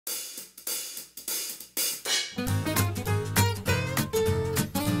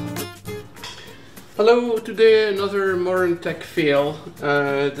Hello, today another modern tech fail.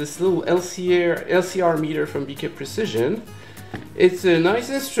 This little LCR meter from BK Precision. It's a nice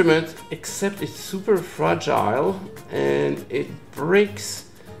instrument, except it's super fragile and it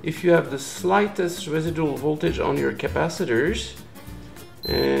breaks if you have the slightest residual voltage on your capacitors,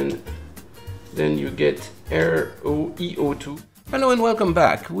 and then you get ROEO2. Hello and welcome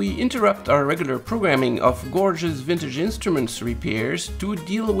back. We interrupt our regular programming of gorgeous vintage instruments repairs to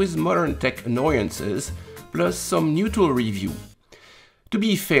deal with modern tech annoyances, plus some new tool review. To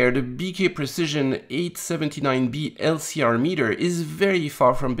be fair, the BK Precision 879B LCR meter is very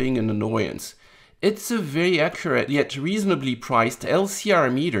far from being an annoyance. It's a very accurate yet reasonably priced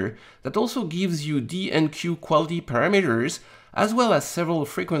LCR meter that also gives you D and Q quality parameters as well as several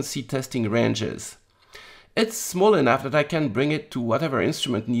frequency testing ranges. It's small enough that I can bring it to whatever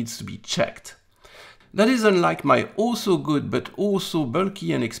instrument needs to be checked. That is unlike my also good but also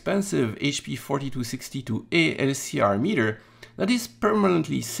bulky and expensive HP 4262A LCR meter that is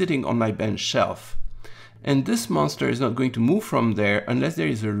permanently sitting on my bench shelf. And this monster is not going to move from there unless there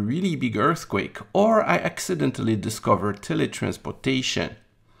is a really big earthquake or I accidentally discover teletransportation.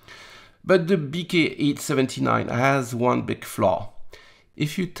 But the BK879 has one big flaw.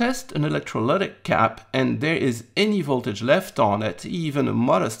 If you test an electrolytic cap and there is any voltage left on it, even a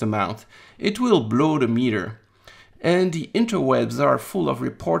modest amount, it will blow the meter. And the interwebs are full of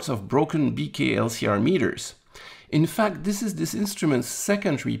reports of broken BK LCR meters. In fact, this is this instrument's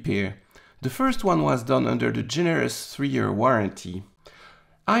second repair. The first one was done under the generous 3-year warranty.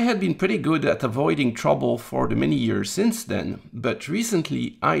 I had been pretty good at avoiding trouble for the many years since then, but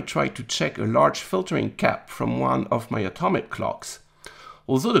recently I tried to check a large filtering cap from one of my atomic clocks.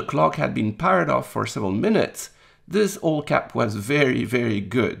 Although the clock had been powered off for several minutes, this old cap was very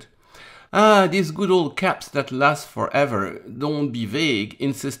good. These good old caps that last forever, don't be vague,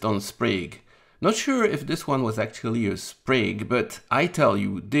 insist on Sprague. Not sure if this one was actually a Sprague, but I tell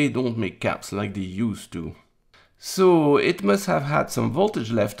you, they don't make caps like they used to. So it must have had some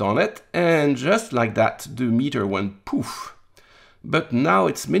voltage left on it, and just like that, the meter went poof. But now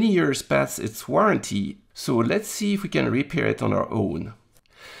it's many years past its warranty, so let's see if we can repair it on our own.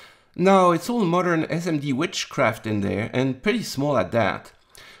 Now, it's all modern SMD witchcraft in there, and pretty small at that.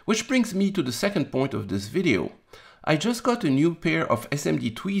 Which brings me to the second point of this video. I just got a new pair of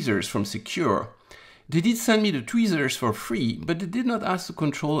SMD tweezers from Sequre. They did send me the tweezers for free, but they did not ask to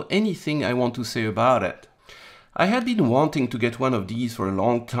control anything I want to say about it. I had been wanting to get one of these for a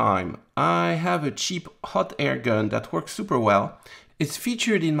long time. I have a cheap hot air gun that works super well. It's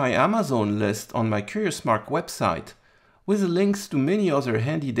featured in my Amazon list on my CuriousMarc website, with links to many other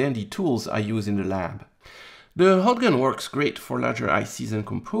handy-dandy tools I use in the lab. The hot gun works great for larger ICs and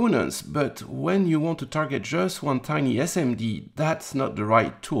components, but when you want to target just one tiny SMD, that's not the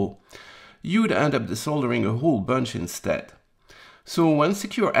right tool. You'd end up desoldering a whole bunch instead. So when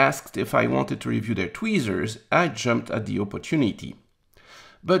Sequre asked if I wanted to review their tweezers, I jumped at the opportunity.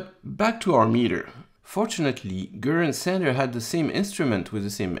 But back to our meter. Fortunately, Gur and Sander had the same instrument with the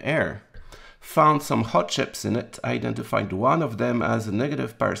same error. Found some hot chips in it, identified one of them as a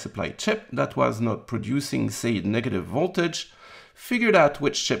negative power supply chip that was not producing, say, negative voltage, figured out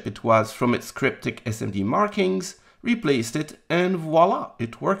which chip it was from its cryptic SMD markings, replaced it, and voila,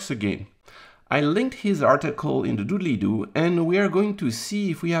 it works again. I linked his article in the doodly-doo, and we are going to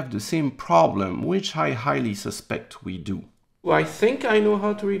see if we have the same problem, which I highly suspect we do. Well, I think I know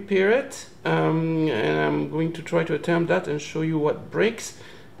how to repair it, and I'm going to try to attempt that and show you what breaks.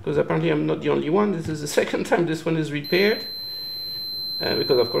 Because apparently I'm not the only one. This is the second time this one is repaired.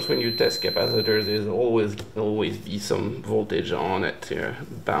 Because of course when you test capacitors, there's always be some voltage on it. You're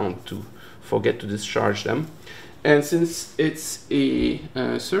bound to forget to discharge them. And since it's a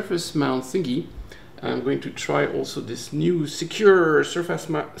surface mount thingy, I'm going to try also this new Sequre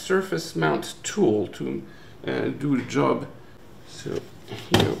surface mount tool to do the job. So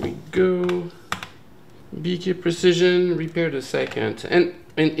here we go. BK Precision, repair the second.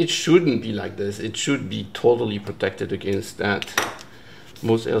 And it shouldn't be like this. It should be totally protected against that.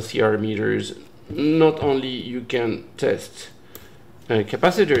 Most LCR meters, not only you can test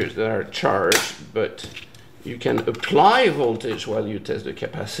capacitors that are charged, but you can apply voltage while you test the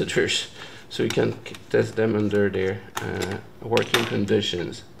capacitors. So you can test them under their working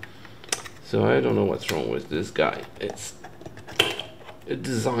conditions. So I don't know what's wrong with this guy. It's a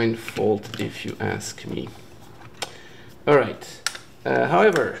design fault if you ask me. All right.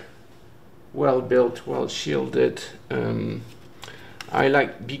 However, well built, well shielded. I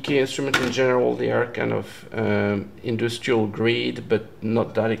like BK instruments in general. They are kind of industrial grade, but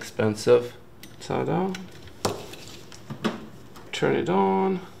not that expensive. Ta-da! Turn it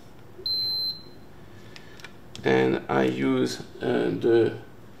on. and I use the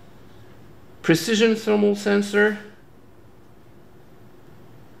precision thermal sensor.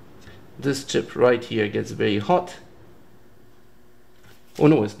 This chip right here gets very hot. Oh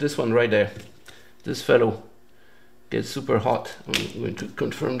no, it's this one right there. This fellow gets super hot. I'm going to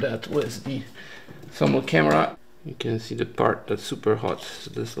confirm that with the thermal camera. You can see the part that's super hot.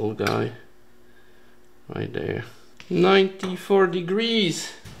 So this little guy right there. 94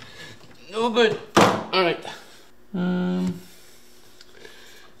 degrees. No good. All right. Can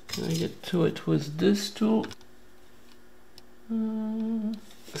I get to it with this tool?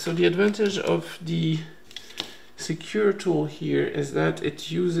 So the advantage of the Sequre tool here is that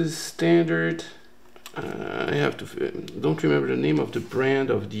it uses standard. I have to don't remember the name of the brand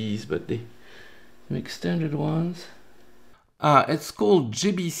of these, but they make standard ones. It's called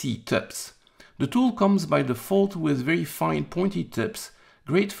JBC tips. The tool comes by default with very fine pointy tips,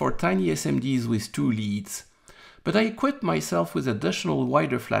 great for tiny SMDs with 2 leads. But I equipped myself with additional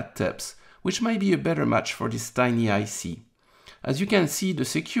wider flat tips, which might be a better match for this tiny IC. As you can see, the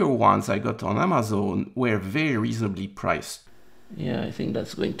Sequre ones I got on Amazon were very reasonably priced. Yeah, I think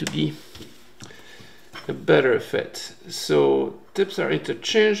that's going to be a better fit. So tips are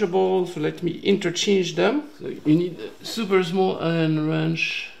interchangeable, so let me interchange them. So you need a super small Allen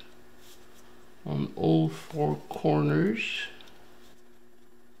wrench on all 4 corners.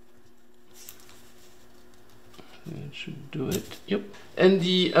 That should do it. Yep. And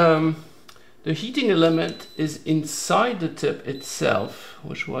the heating element is inside the tip itself,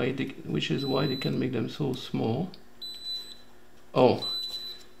 which is why they can make them so small. Oh,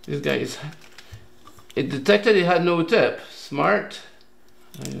 this guy is. It detected it had no tip. Smart.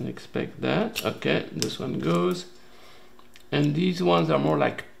 I didn't expect that. Okay, this one goes. And these ones are more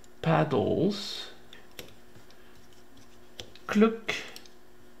like paddles. Click.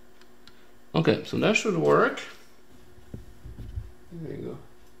 Okay, so that should work. There you go.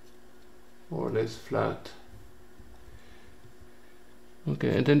 More or less flat.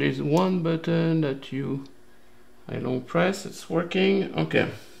 Okay, and then there's one button that I don't press. It's working.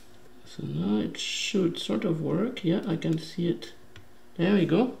 Okay. So now it should sort of work. Yeah, I can see it. There we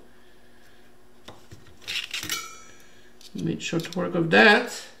go. Made short work of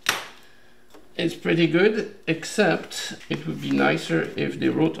that. It's pretty good, except it would be nicer if they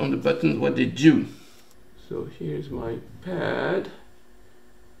wrote on the button what they do. So here's my pad.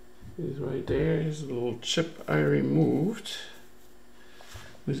 It's right there. Here's a little chip I removed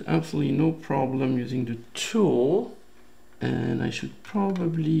with absolutely no problem using the tool. And I should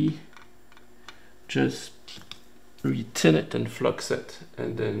probably just retin it and flux it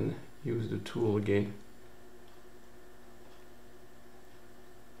and then use the tool again.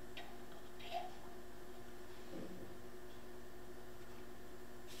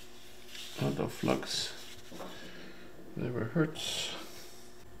 Out of flux never hurts.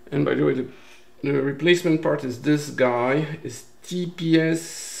 And by the way, the replacement part is this guy, is TPS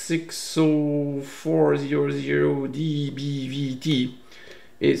 60400DBVT.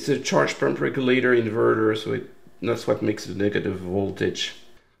 It's a charge pump regulator inverter, so that's what makes the negative voltage.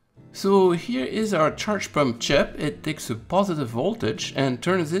 So here is our charge pump chip. It takes a positive voltage and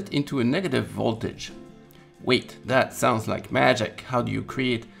turns it into a negative voltage. Wait, that sounds like magic. How do you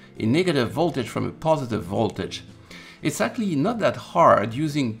create a negative voltage from a positive voltage? It's actually not that hard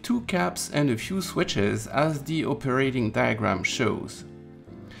using 2 caps and a few switches as the operating diagram shows.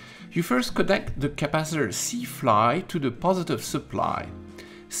 You first connect the capacitor C-Fly to the positive supply.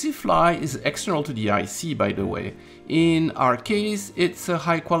 C-Fly is external to the IC, by the way. In our case, it's a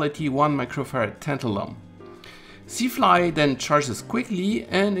high quality 1 microfarad tantalum. C-Fly then charges quickly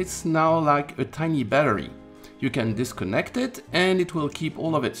and it's now like a tiny battery. You can disconnect it and it will keep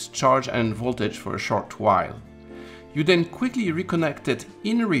all of its charge and voltage for a short while. You then quickly reconnect it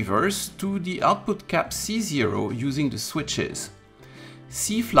in reverse to the output cap C0 using the switches.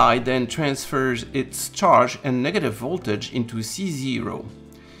 C-Fly then transfers its charge and negative voltage into C0.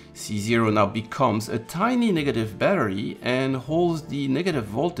 C0 now becomes a tiny negative battery and holds the negative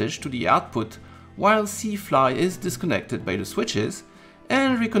voltage to the output while C-Fly is disconnected by the switches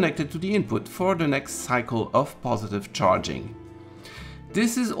and reconnected to the input for the next cycle of positive charging.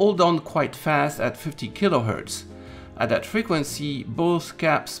 This is all done quite fast at 50 kHz. At that frequency, both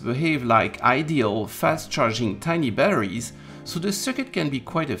caps behave like ideal fast charging tiny batteries, so the circuit can be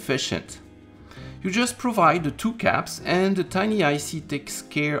quite efficient. You just provide the 2 caps and the tiny IC takes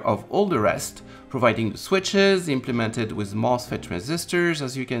care of all the rest, providing the switches implemented with MOSFET transistors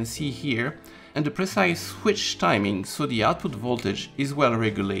as you can see here, and the precise switch timing so the output voltage is well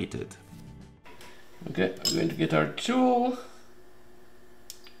regulated. Okay, I'm going to get our tool.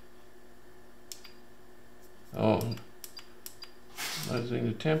 Oh, I'm doing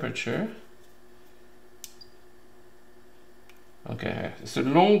the temperature. Okay, it's a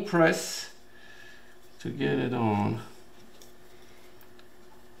long press to get it on.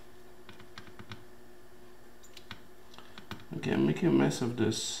 Okay, I'm making a mess of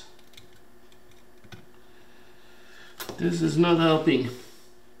this. This is not helping.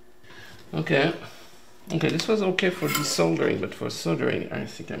 Okay. Okay, this was okay for desoldering, but for soldering, I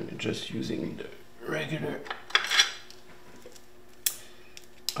think I'm just using the regular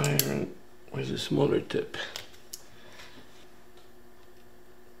iron with a smaller tip.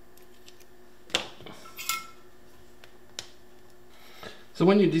 So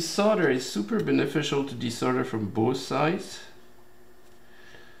when you desolder, it's super beneficial to desolder from both sides.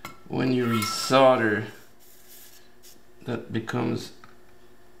 When you resolder, that becomes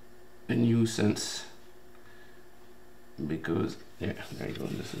a nuisance. Because, yeah, there you go,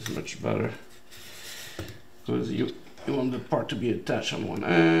 this is much better. Because you want the part to be attached on one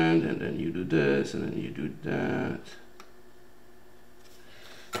end, and then you do this, and then you do that.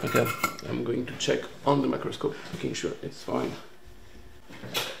 Okay, I'm going to check on the microscope, making sure it's fine.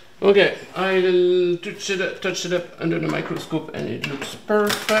 Okay, I touched it up under the microscope, and it looks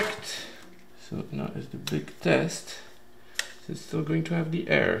perfect. So now is the big test. It's still going to have the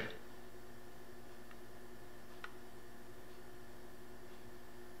air.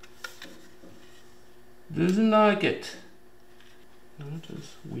 Doesn't like it. That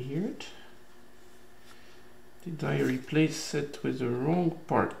is weird. Did I replace it with the wrong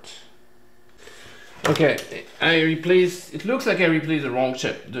part? Okay, it looks like I replaced the wrong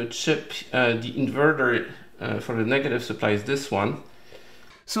chip. The chip, the inverter for the negative supply is this one.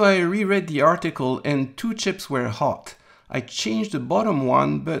 So I reread the article and two chips were hot. I changed the bottom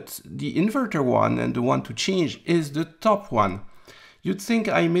one, but the inverter one and the one to change is the top one. You'd think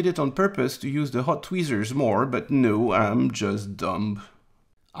I made it on purpose to use the hot tweezers more, but no, I'm just dumb.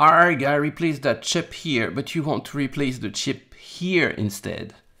 Arg, I replaced that chip here, but you want to replace the chip here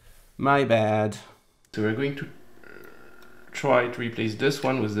instead. My bad. So we're going to try to replace this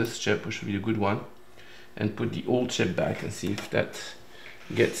one with this chip, which will be a good one, and put the old chip back and see if that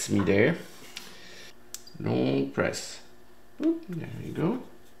gets me there. Long press. Oop, there you go.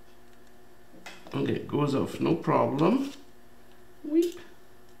 Okay, it goes off, no problem. Weep.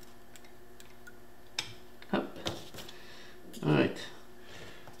 Up. Alright.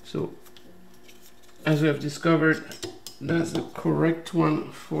 So, as we have discovered, that's the correct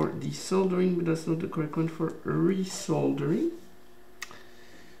one for desoldering, but that's not the correct one for resoldering.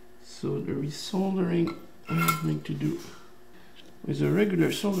 So the resoldering I'm going to do with a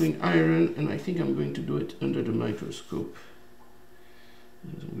regular soldering iron, and I think I'm going to do it under the microscope.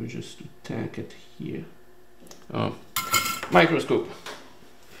 We're just to tack it here. Oh. Microscope.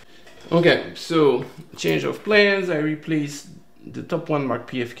 Okay, so change of plans. I replaced the top one, Mark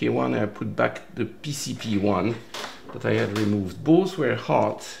PFK one, and I put back the PCP one that I had removed. Both were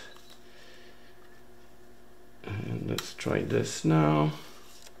hot. And let's try this now.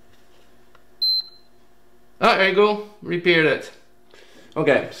 Ah, there you go, repaired it.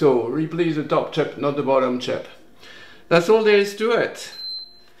 Okay, so replace the top chip, not the bottom chip. That's all there is to it.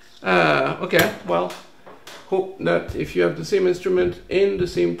 Okay, well, hope that if you have the same instrument in the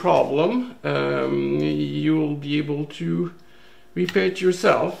same problem, you'll be able to repair it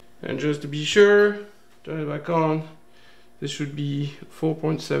yourself. And just to be sure, turn it back on. This should be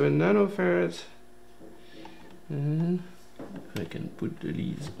 4.7 nanofarads. And I can put the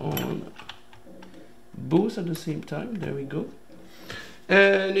leads on both at the same time. There we go.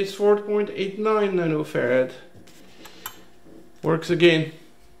 And it's 4.89 nanofarad. Works again.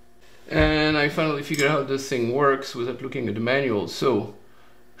 And I finally figured out how this thing works without looking at the manual. So,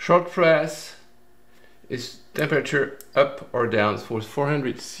 short press is temperature up or down for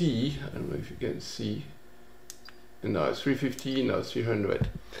 400 C. I don't know if you can see. Now it's 350, now it's 300.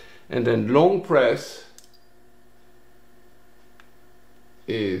 And then long press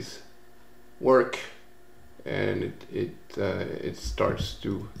is work, and it starts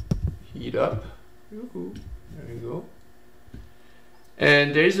to heat up. There you go.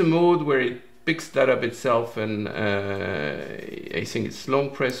 And there is a mode where it picks that up itself, and I think it's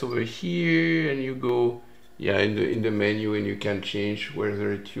long press over here, and you go, yeah, in the menu, and you can change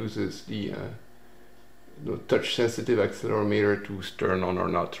whether it uses the touch sensitive accelerometer to turn on or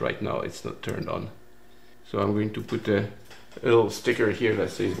not. Right now it's not turned on. So I'm going to put a little sticker here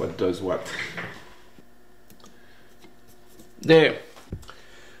that says what does what. There.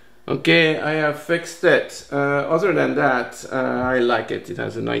 Okay, I have fixed it. Other than that, I like it. It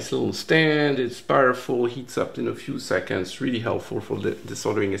has a nice little stand, it's powerful, heats up in a few seconds, really helpful for the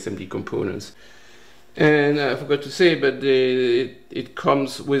soldering SMD components. And I forgot to say, but it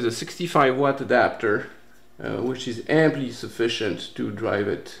comes with a 65 watt adapter, which is amply sufficient to drive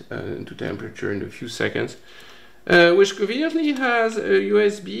it into temperature in a few seconds, which conveniently has a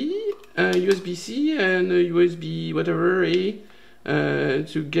USB, USB-C, and a USB whatever A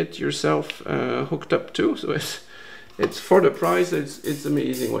to get yourself hooked up to. So it's for the price, it's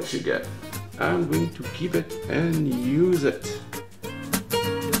amazing what you get. I'm going to keep it and use it.